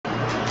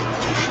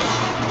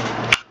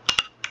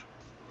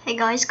Hey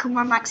guys,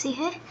 Comrade Maxi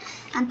here,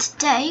 and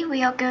today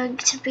we are going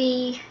to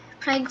be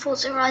playing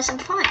Forza Horizon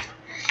 5.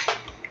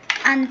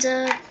 And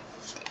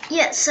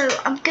yeah, so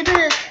I'm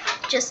gonna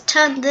just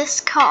turn this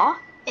car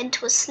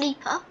into a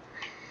sleeper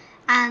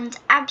and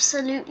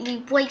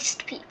absolutely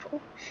waste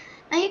people.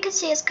 Now you can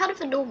see it's kind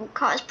of a normal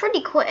car, it's pretty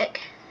quick,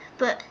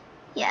 but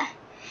yeah,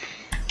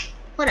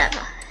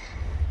 whatever.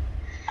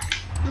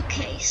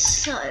 Okay,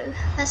 so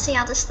let's see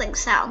how this thing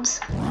sounds.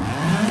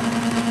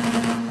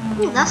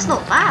 Ooh, that's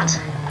not bad.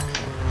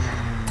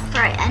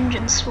 Right,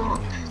 engine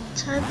swap.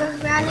 Turbo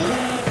rally.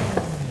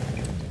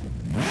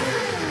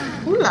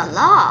 Ooh la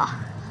la.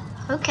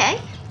 Okay.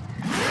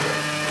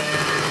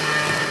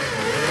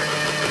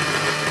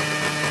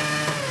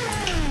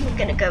 We're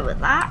gonna go with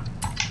that.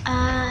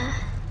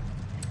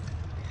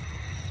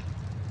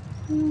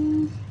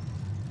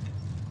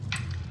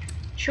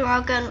 Sure,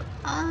 I'll go.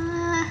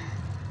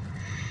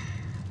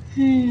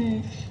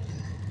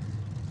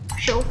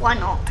 Sure, why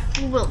not?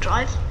 All-wheel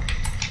drive.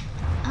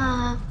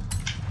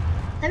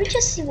 Let me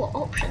just see what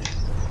options.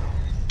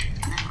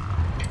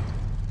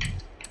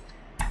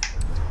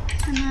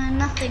 No,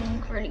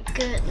 nothing really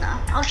good now.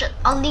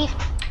 I'll leave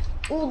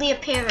all the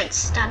appearance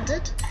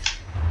standard.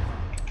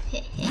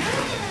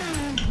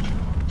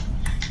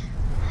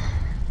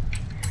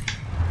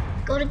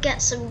 Gotta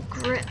get some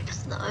grip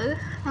though.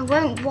 I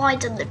won't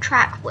widen the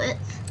track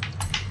width,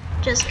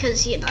 just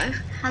cause you know,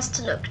 has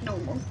to look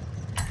normal.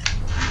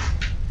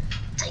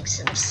 Take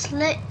some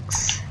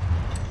slicks.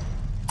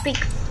 Big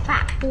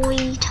fat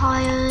boy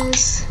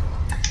tires.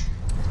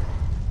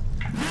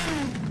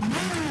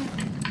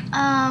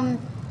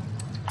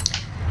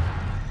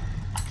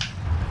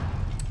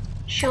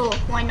 Sure,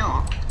 why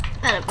not?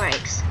 Better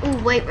brakes. Ooh,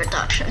 weight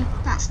reduction.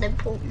 That's an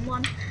important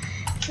one.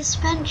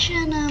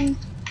 Suspension,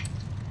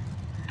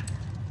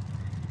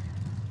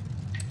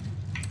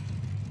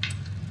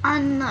 I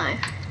don't know.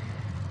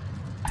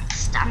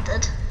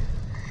 Standard.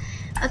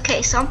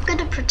 Okay, so I'm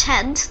gonna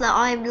pretend that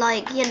I'm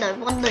like, you know,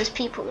 one of those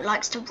people who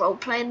likes to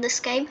roleplay in this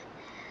game.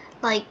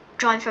 Like,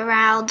 drive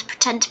around,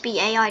 pretend to be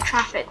AI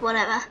traffic,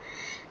 whatever.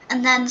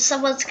 And then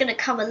someone's gonna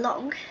come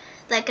along.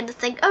 They're gonna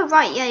think, oh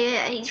right,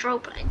 yeah, he's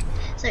roleplaying.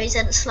 So he's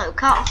in a slow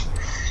car.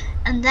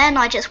 And then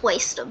I just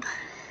waste them.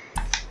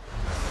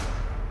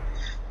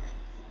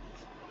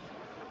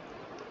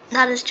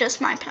 That is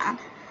just my plan.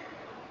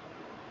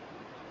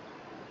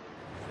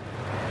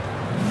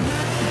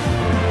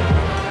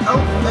 Oh,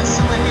 there's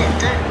someone in.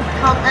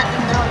 Can't let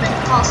them know I'm in a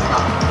fast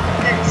car.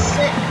 I'm going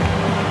sick.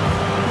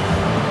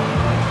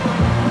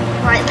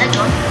 Right, they're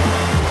gone.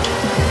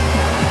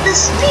 The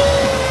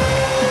speed!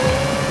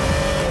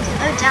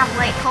 Oh damn,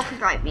 wait,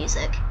 copyright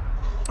music.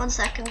 1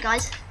 second,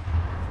 guys.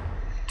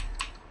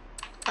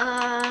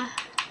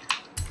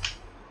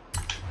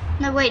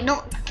 No wait,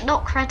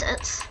 not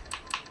credits.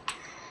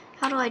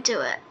 How do I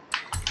do it?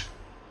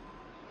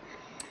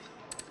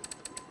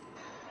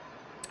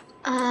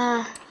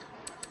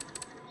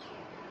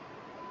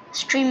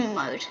 Streaming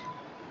mode.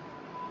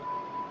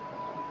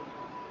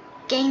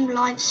 Game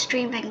live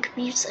streaming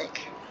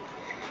music.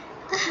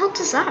 What the hell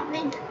does that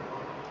mean?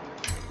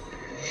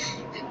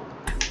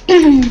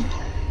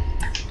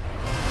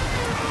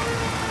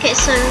 Okay,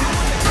 so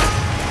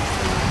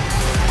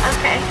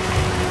okay.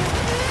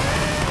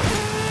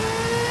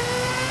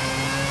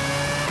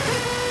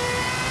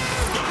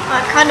 I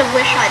kind of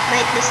wish I'd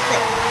made this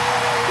thing.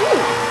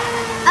 Ooh,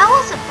 that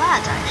wasn't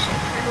bad actually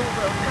for an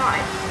all-wheel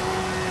drive.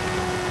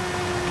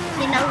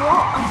 You know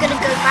what? I'm gonna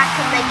go back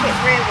and make it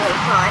rear-wheel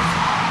drive.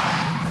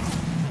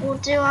 Or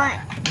do I?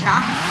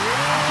 Nah.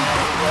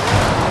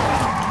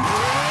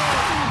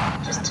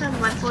 Just turn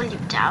my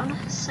volume down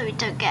so we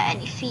don't get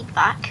any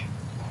feedback.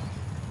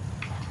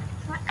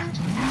 Is that good?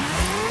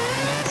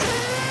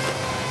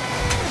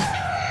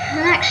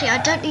 And actually, I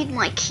don't need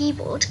my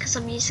keyboard because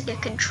I'm using a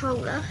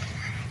controller.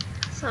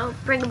 So I'll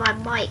bring my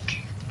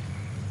mic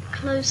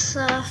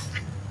closer.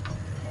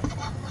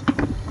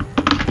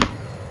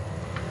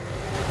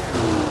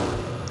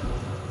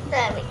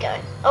 There we go.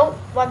 Oh,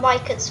 my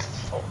mic is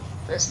full.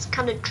 It's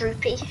kind of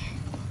droopy.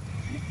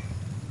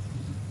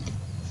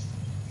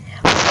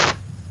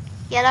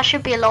 Yeah, that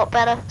should be a lot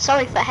better.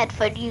 Sorry for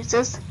headphone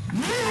users.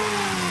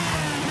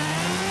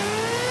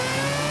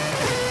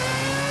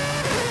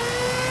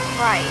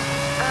 Right.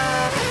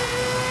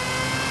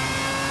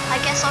 I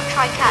guess I'll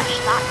try catch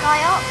that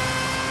guy up.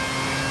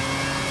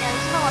 Yeah,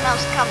 there's no one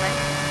else coming.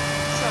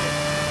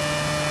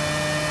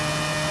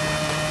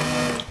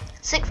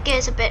 So 6th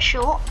gear's a bit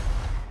short.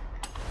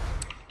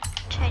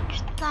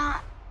 Change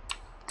that.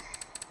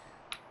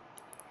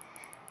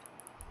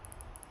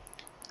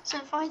 So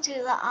if I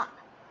do that,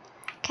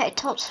 okay,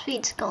 top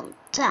speed's gone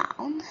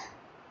down.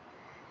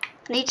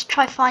 I need to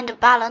try find a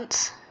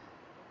balance.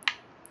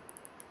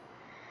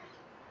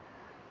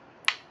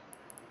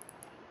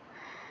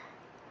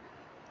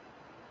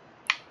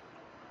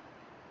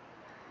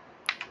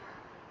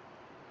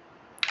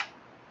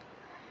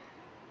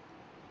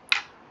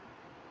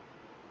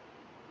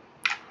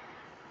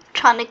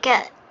 Trying to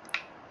get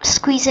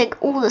squeezing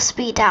all the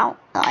speed out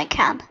that I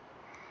can.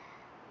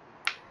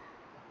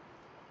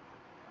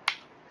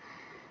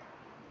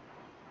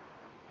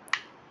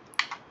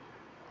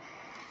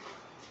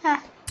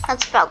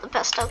 That's about the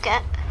best I'll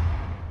get.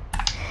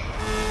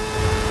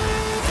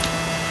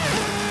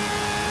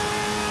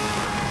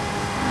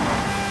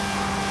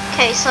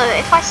 Okay, so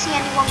if I see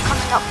anyone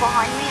coming up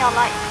behind me, I'll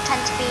like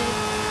pretend to be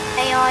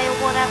AI or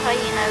whatever,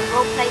 you know,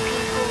 roleplay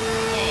people,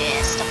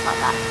 yeah, stuff like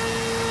that.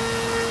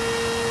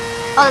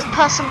 Oh, there's a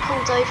person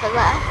pulled over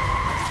there.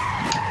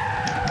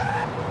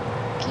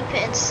 Keep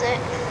it in sick.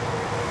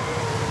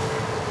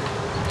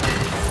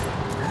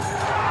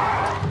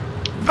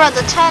 Bro,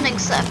 the turning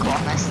circle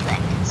on this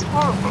thing, it's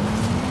horrible.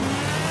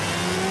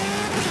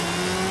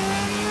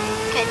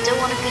 Okay, don't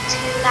want to be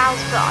too loud,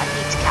 but I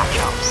need to catch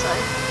up, so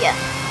yeah.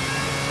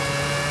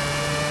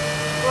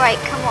 Right,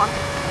 come on.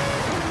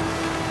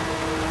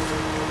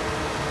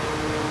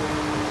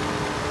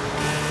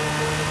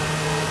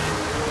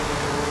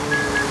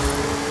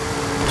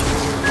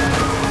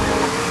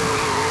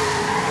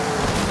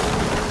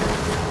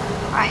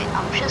 Right,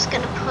 I'm just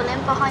gonna pull in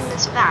behind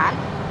this van.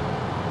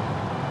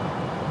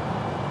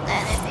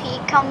 Then if he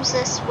comes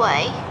this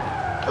way...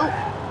 Oh,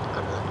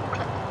 got a little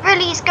clip.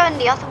 Really, he's going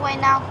the other way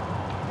now?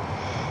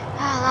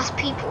 Ah, that's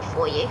people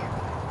for you.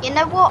 You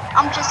know what?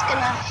 I'm just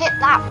gonna hit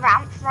that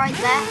ramp right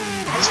there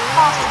as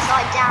fast as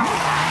I down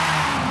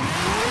can.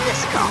 In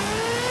this car.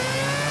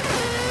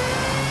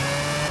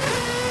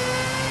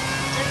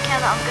 Don't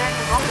care that I'm going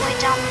the wrong way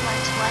down the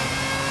motorway.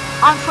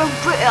 I'm from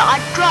Britain. I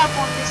drive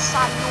on this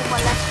side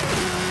normally.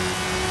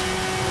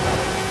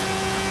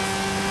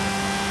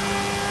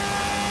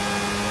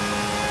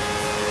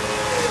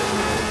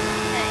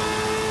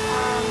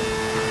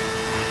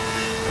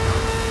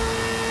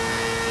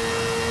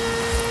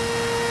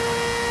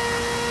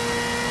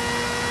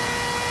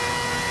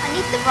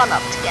 The run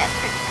up to get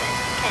pretty good.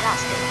 Okay,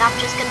 that's good. I'm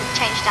just going to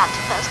change that to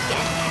first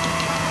gear.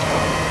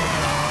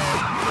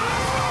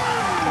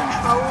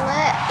 Control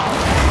it.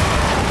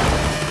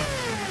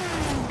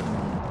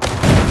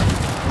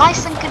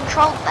 Nice and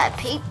controlled there,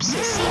 peeps.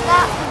 You see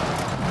that?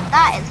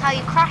 That is how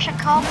you crash a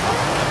car.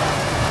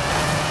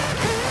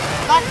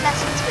 Life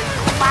lessons with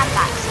command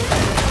access.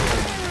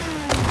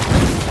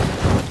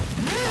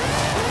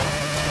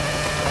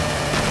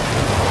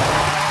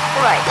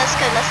 Alright, let's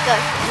go, let's go.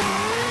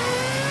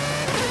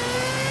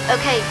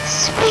 Okay,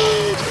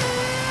 speed!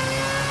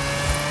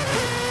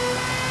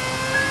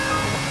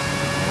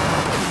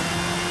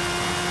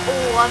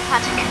 Oh, I've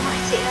had a good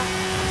idea.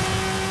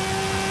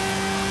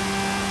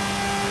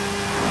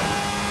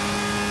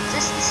 Is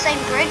this the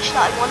same bridge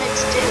that I wanted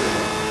to do?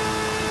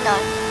 No,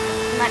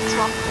 next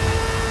one.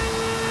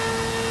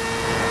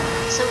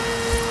 So,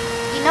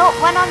 you know what,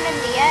 when I'm in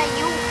the air,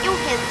 you'll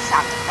hear the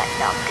sound effect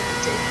that I'm gonna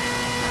do.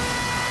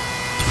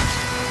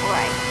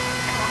 Alright,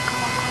 come on,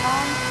 come on, come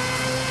on.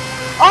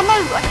 Oh no,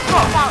 I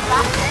forgot about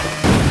that thing.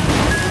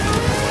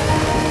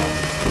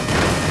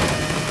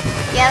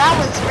 Yeah, that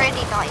was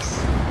really nice.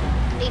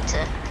 Need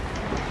to...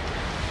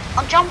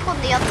 I'll jump on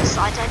the other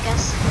side, I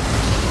guess.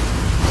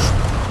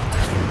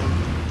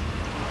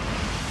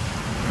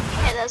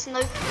 Okay, there's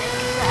no thing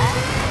there.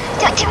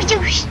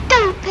 You're so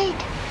stupid!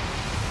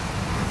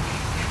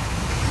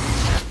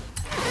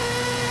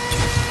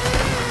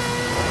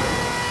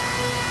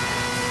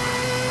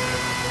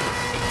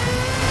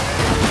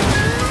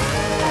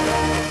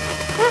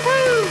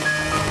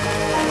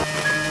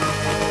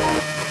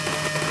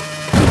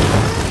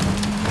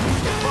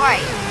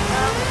 Right,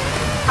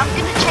 I'm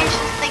gonna change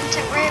this thing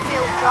to rear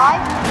wheel drive,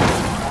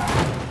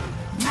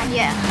 and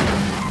yeah.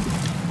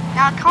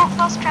 Now I can't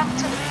fast travel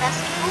to the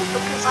festival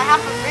because I have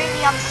a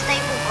really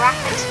unstable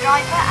graphics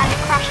driver and it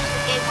crashes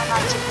the game when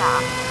I do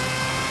that.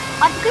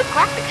 I have a good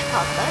graphics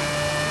card though.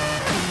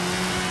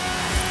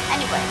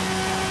 Anyway.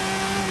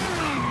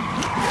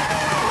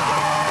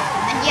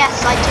 And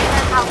yes, I do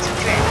know how to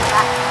drift,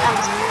 that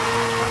was good.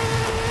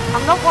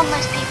 I'm not one of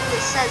those people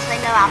that says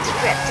they know how to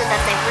drift and that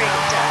they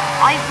really don't.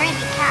 I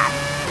really can.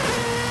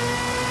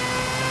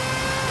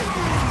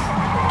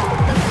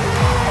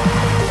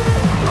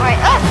 Alright,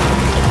 up!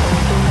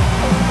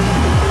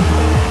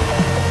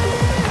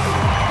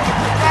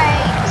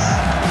 Brakes.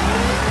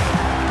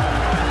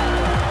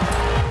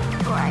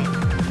 Alright.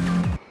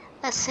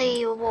 Let's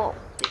see what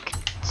we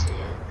can do.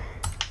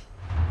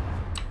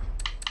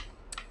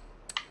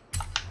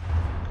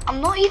 I'm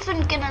not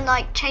even gonna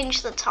like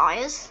change the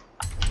tires.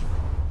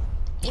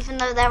 Even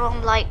though they're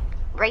on like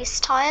race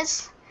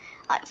tires.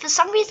 Like for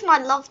some reason I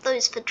love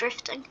those for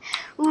drifting.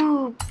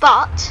 Ooh,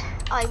 but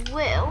I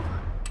will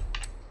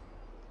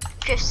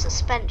drift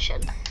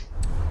suspension.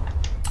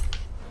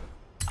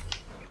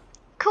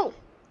 Cool.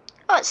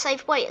 Oh, it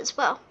saved weight as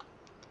well.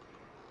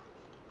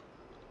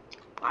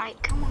 Right,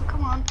 come on,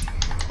 come on.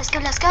 Let's go,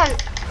 let's go.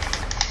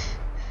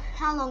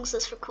 How long is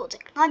this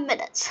recording? 9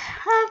 minutes.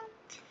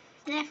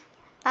 Yeah,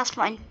 that's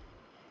fine.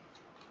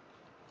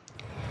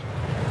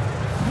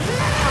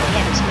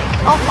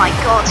 Oh my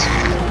god,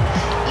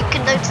 you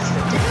can notice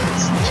the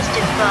difference, just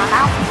do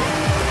burnout.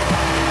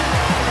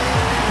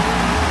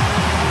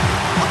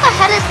 What the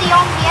hell is the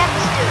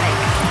RPMs doing?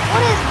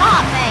 What is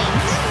that,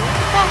 mate?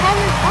 What the hell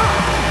is that?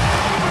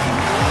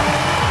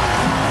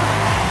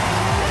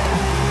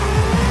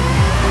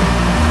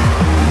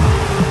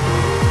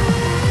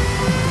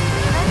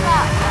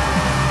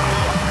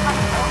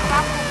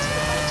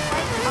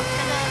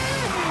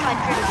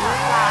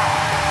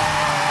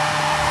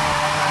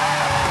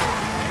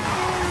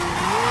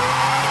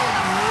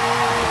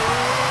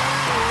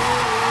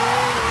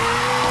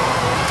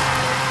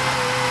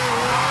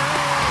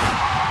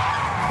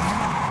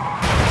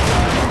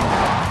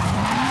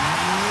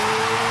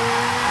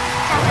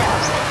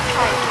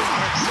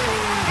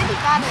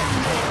 bad at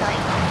doing like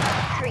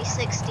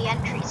 360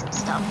 entries and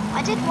stuff.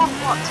 I did one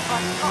once,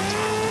 but I forgot to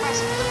press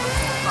the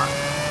record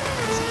button.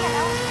 So yeah,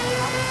 that was really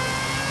helpful.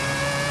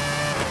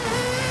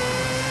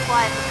 Well,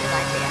 I have a good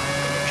idea. I'm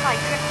gonna try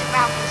drift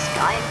around this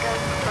guy and go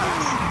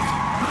first.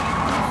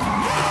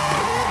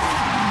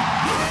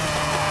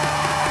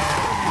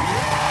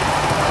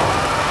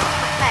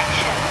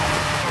 Perfection.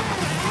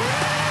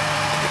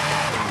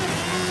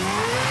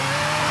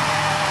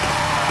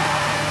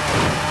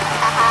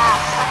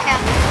 Haha, sucker.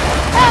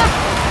 Ah!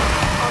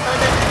 Oh no.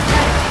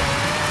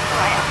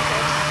 Alright, I'm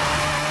good.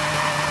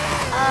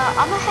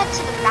 I'm gonna head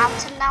to the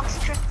mountain now to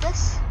drift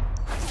this.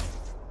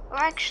 Or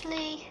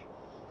actually,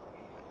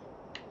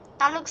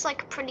 that looks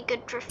like a pretty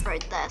good drift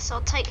road there, so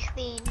I'll take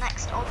the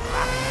next off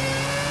ramp.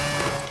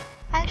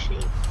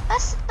 Actually,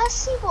 let's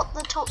see what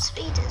the top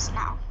speed is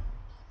now.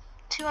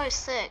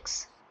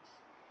 206.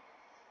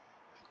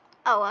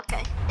 Oh,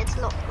 okay, it's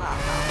not that now.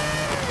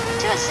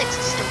 206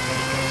 is still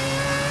pretty good.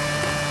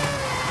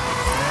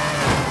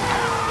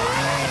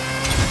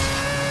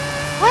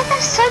 Why are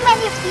there so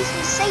many of these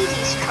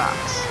Mercedes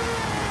trucks?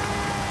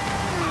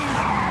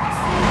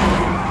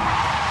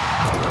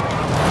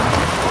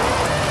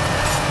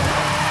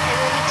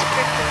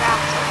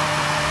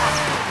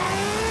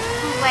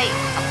 Wait,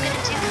 I'm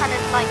gonna do kind of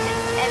like an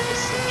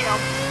Everson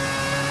jump.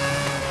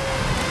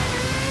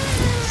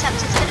 Except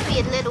it's gonna be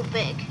a little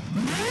big.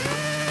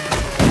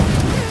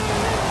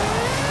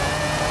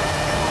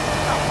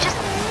 Oh, just...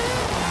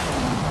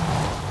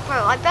 Bro,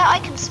 I bet I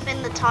can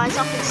spin the tires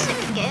up in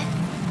 6th gear.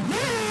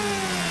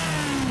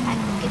 I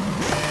can give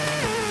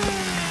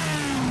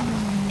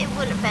it. It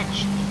will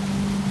eventually.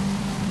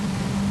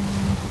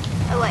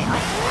 Oh wait,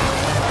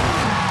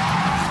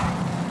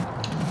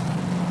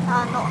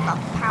 not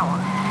enough power.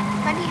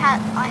 I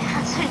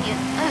had only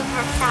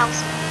over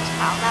 1,000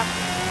 horsepower.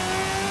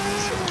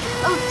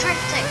 Oh,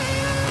 drifting!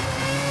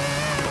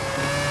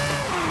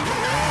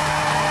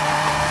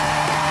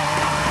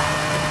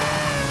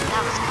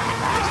 That was kind of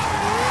bad.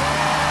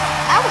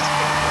 That was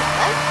pretty good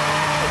though.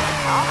 Kill the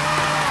car.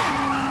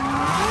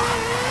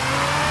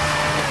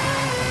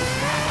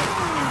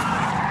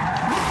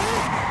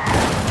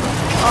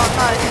 Oh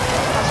no! I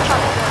was trying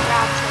to go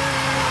around it.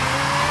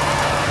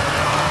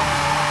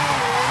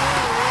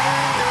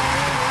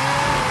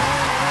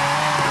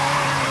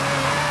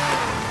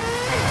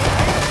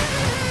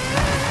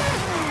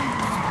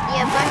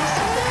 Bonus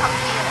of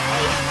becoming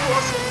a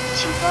forza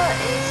YouTuber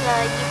is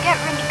you get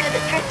really good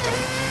at drifting.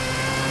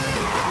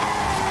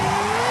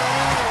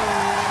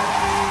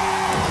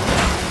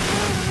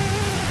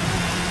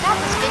 Now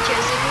this video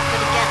is even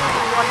going to get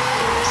like 1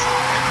 view or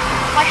something.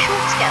 My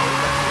shorts get all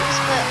the views,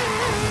 but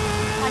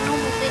my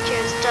normal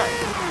videos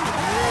don't.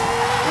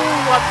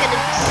 Ooh, I'm going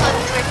to slow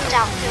drift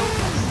downhill.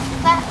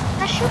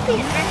 There should be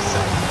a drift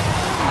zone.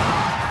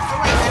 Oh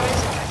wait, there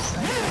is a drift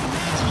zone.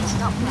 It's just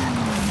up there.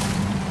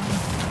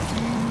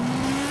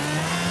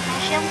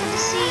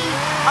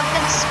 I'm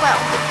gonna sweat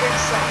on the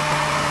drift zone.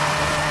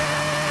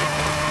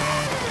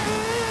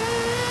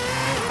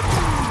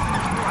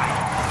 Right.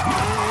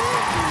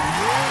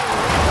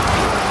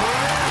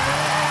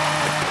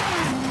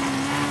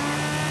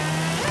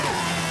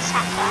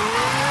 Tap that.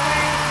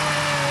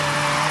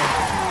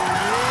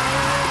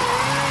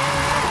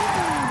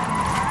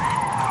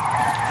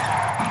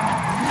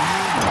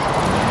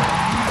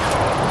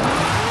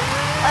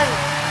 Oh,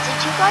 did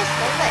you guys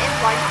know that in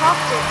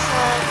Minecraft it's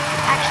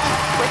actually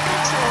quicker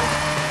to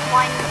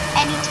mine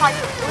any type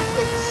of wood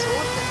with the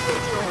sword than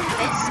with your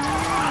fist?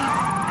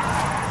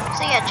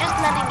 So yeah, just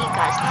letting you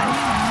guys know.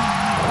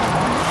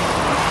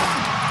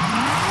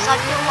 Because I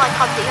feel like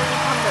I'm the only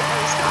one that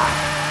knows that.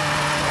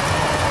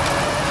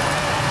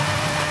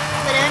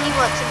 But it only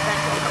works in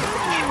Bedrock, I'm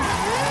pretty sure.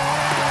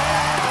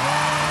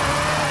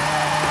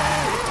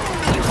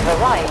 You have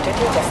arrived at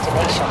your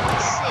destination.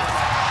 Let's see.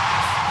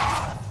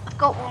 I've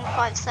got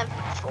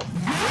 1574.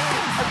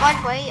 Oh, by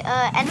the way,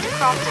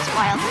 Endercraft is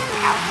my other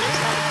account, just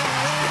letting you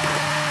guys know.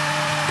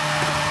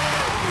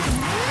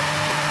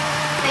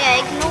 But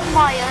yeah, ignore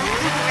my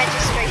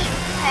registration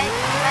page.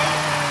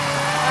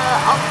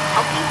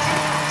 I'll be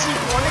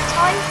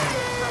demonetized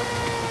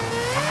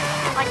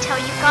if I tell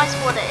you guys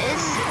what it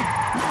is.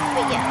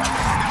 But yeah.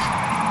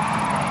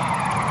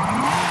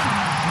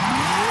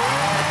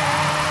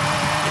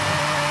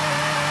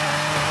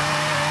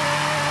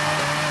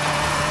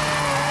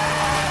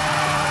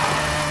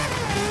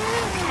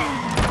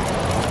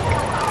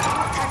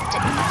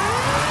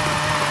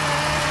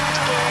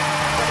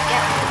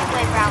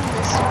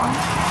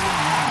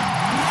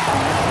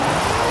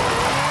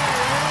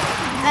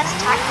 Best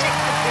tactic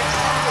for drift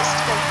zone is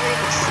to go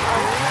really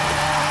slow.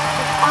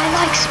 I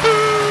like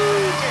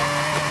speed!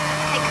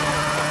 Hey, come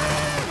on.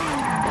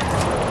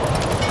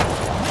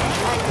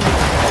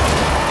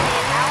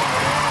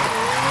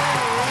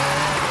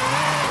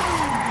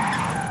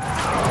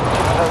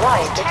 You have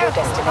arrived at your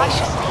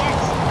destination.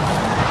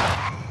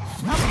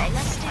 Okay,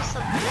 let's do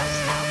something else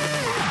now.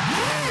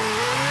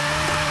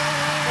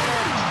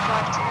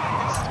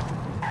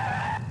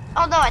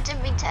 Oh no, I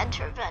didn't mean to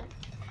enter event.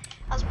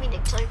 I was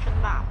meaning to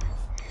open map.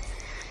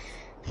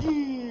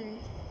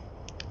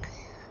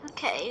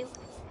 Okay,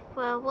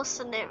 well, what's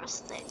the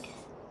nearest thing?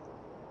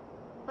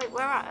 Wait,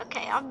 where am I?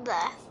 Okay, I'm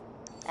there.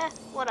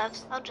 Whatever,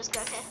 I'll just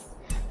go here.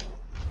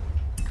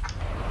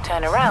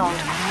 Turn around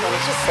when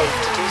it is safe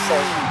to do so.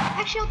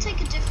 Actually, I'll take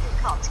a different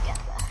car to get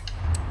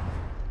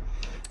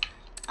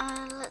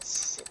there. Let's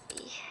see.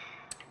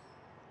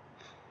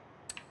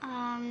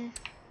 I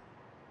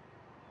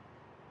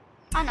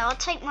know, I'll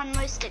take my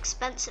most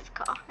expensive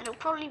car. It'll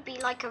probably be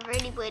like a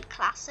really weird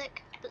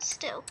classic, but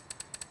still.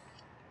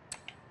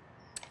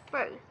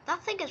 Bro,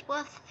 that thing is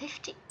worth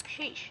 50.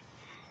 Sheesh.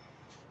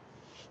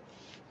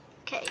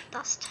 Okay,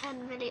 that's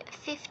 10 million,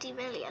 50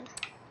 million.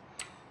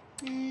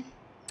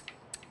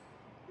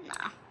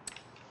 Nah.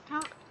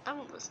 That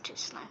one was too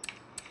slow.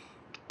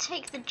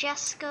 Take the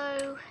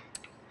Jesco.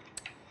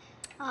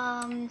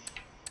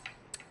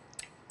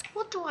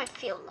 What do I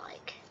feel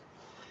like?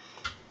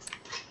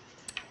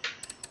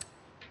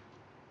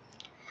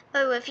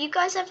 Oh, have you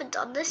guys ever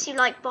done this? You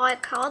like buy a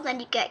car, then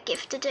you get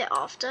gifted it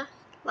after,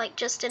 like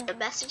just in the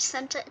message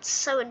center. It's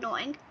so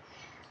annoying.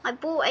 I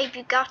bought a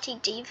Bugatti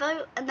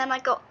Divo and then I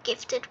got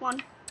gifted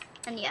one,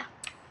 and yeah.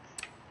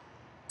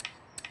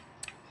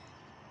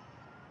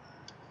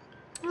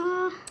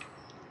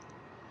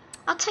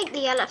 I'll take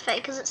the LFA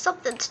because it's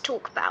something to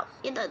talk about,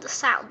 you know, the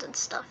sound and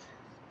stuff.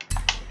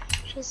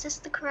 Is this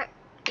the correct?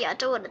 Yeah, I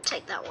don't want to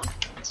take that one.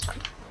 This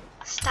one,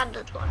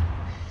 standard one.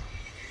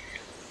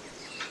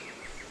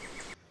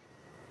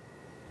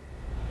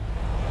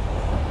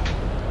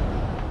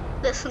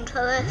 Listen to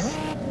this.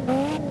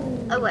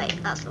 Oh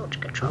wait, that's launch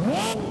control. It's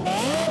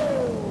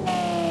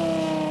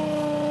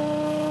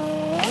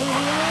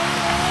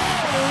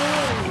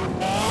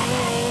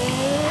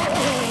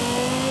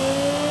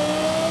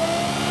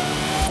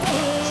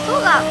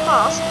not that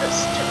fast, but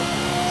still,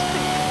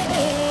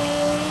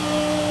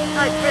 it's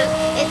pretty good.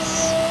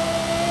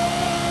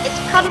 It's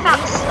kind of at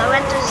the slow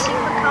end of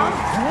supercar,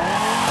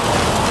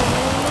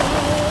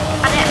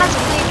 and it has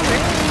blue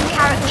drift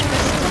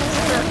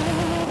characteristics, but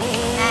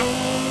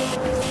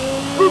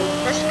Ooh,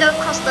 let's go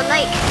across the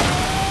lake.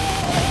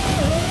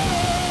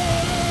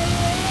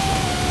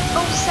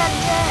 Oh, send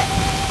it.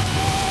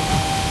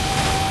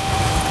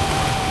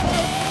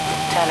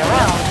 Turn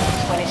around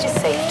when it is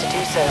safe to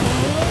do so.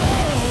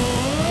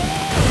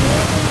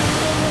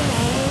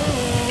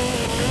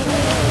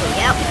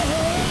 Yep.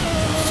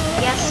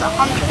 Yes, 100%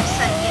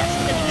 yes.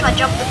 I'm going to try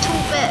jump the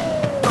tall bit.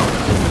 Oh.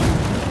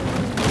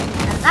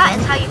 And that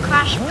is how you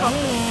crash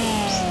properly.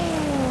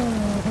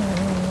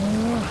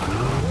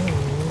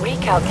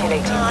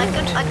 Recalculating I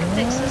could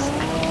fix this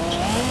language.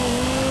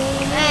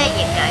 There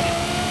you go.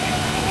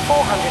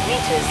 400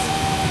 meters.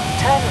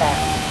 Turn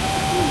left.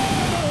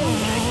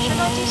 Should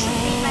I do some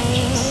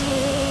re-mentions?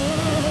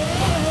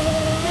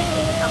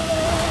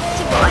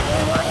 See what I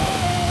feel like.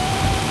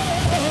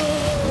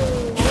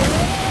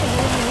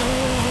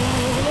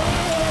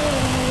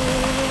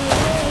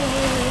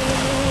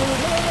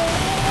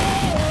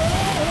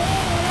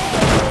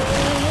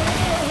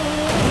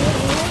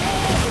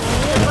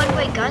 By the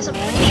way, guys, I'm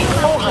pretty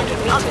sure I'll be an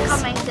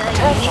upcoming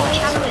YouTube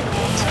channel in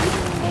autumn.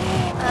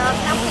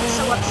 That means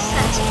so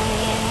upsetting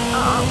it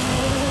up.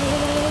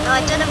 I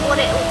don't know what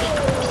it will be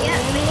called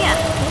yet, but yeah,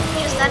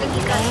 just letting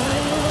you guys know.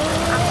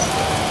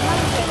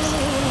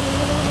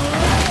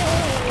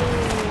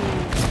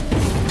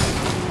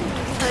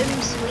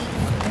 Home sweet.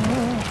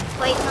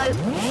 Wait, no.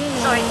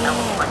 Sorry, that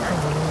was my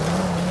note.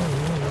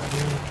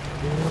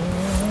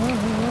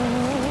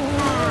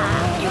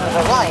 You have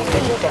arrived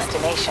at your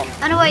destination.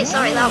 Oh no, wait,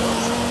 sorry, that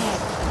was.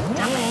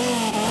 Damn it.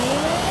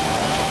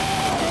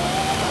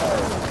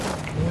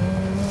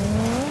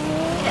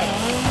 Okay,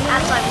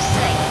 as I was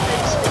saying,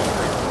 home sweet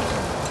home.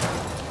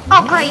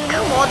 Oh great,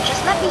 come on,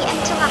 just let me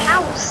enter the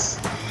house.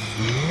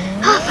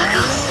 Oh, for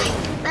God's sake.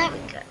 There we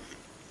go.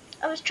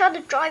 I was trying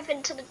to drive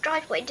into the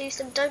driveway, do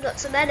some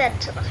donuts, and then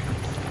enter the house.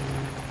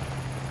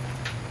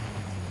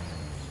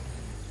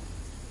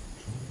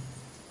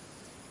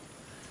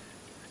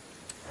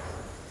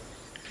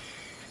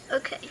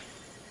 Okay.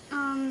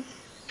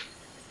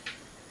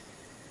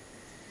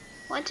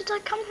 Why did I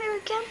come here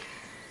again?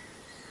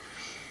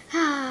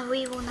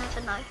 We will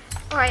never know.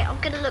 Alright, I'm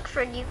gonna look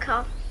for a new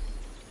car.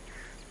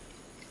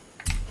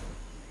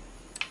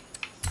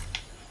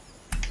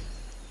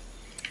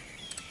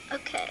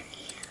 Okay.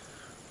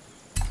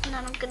 And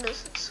then I'm gonna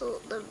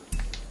sort them.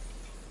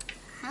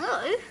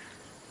 Hello?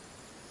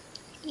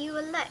 You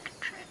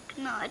electric?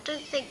 No, I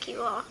don't think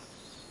you are.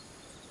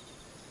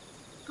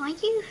 Are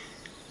you?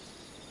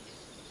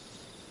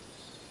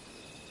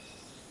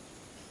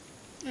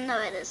 No,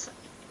 it isn't.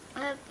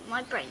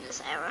 My brain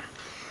is error.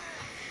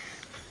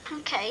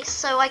 Okay,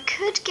 so I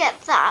could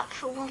get that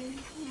for one.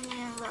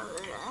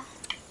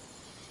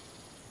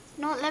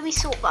 No, let me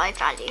sort by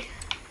value.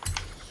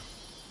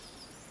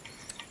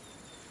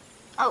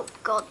 Oh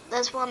God,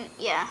 there's one.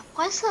 Yeah,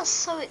 why is that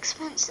so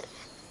expensive?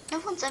 No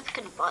one's ever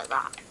gonna buy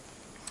that.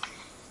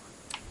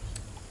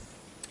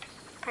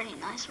 Pretty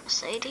nice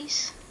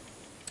Mercedes.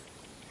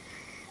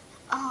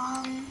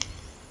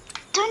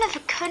 Don't have a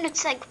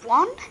Koenigsegg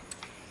 1.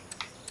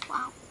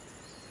 Wow.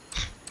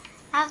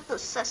 I have the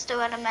Sesto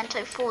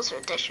Elemento Forza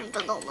edition,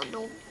 but not the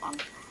normal one.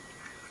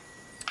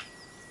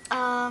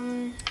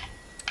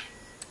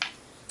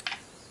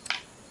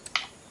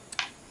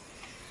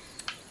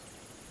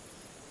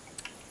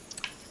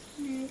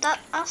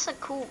 That's a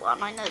cool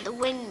one. I know the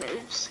wing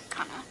moves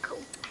kind of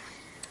cool.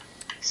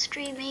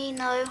 Streamy,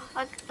 no,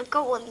 I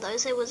got one of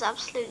those. It was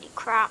absolutely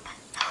crap.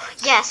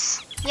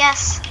 Yes,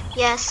 yes,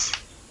 yes.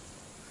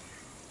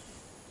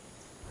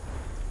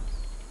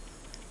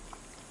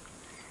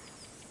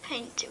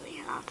 Paint do we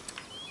have?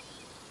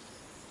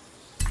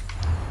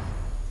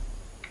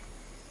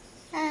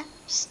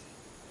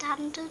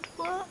 Standard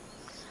work.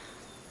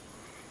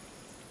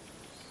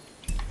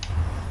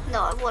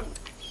 No, I want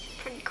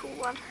a pretty cool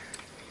one.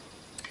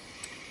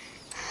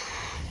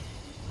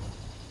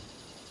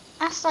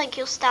 That's like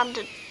your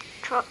standard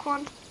truck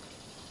one.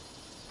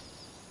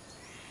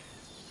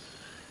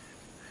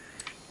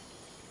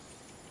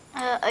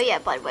 Oh yeah,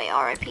 by the way,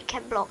 RIP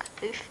Ken Block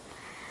booth.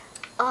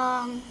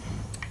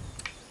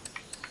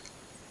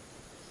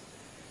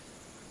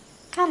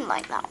 Kinda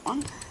like that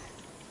one.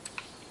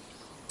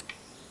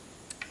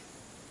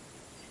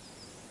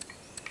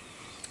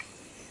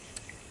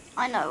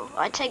 I know,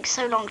 I take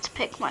so long to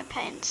pick my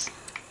paints.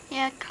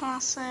 Yeah,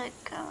 classic.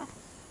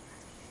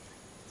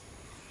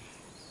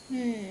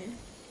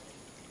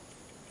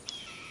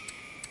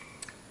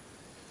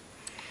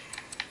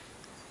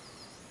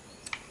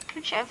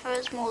 Whichever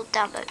is more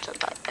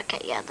downloaded, like,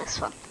 okay, yeah, this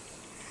one.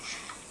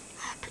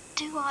 But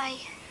do I?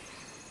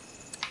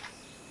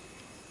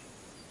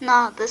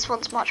 Nah, this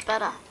one's much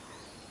better.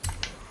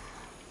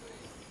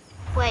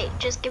 Wait,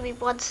 just give me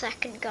 1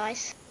 second,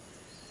 guys.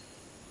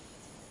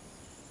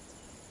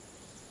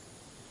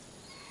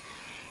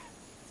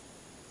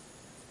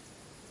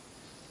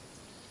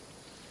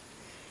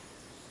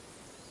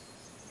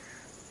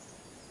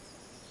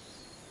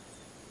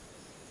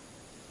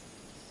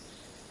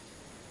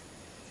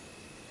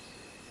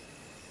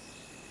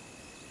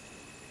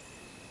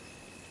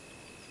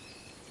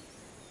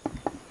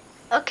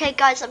 Okay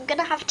guys, I'm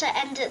gonna have to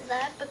end it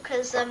there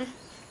because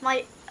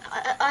I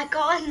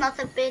got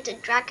another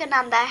bearded dragon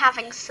and they're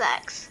having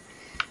sex.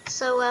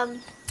 So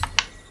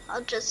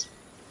I'll just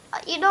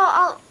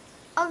I'll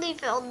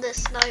leave it on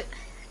this note.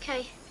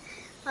 Okay.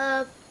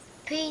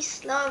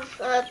 Peace,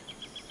 love,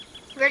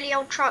 really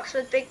old trucks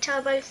with big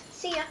turbos.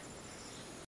 See ya.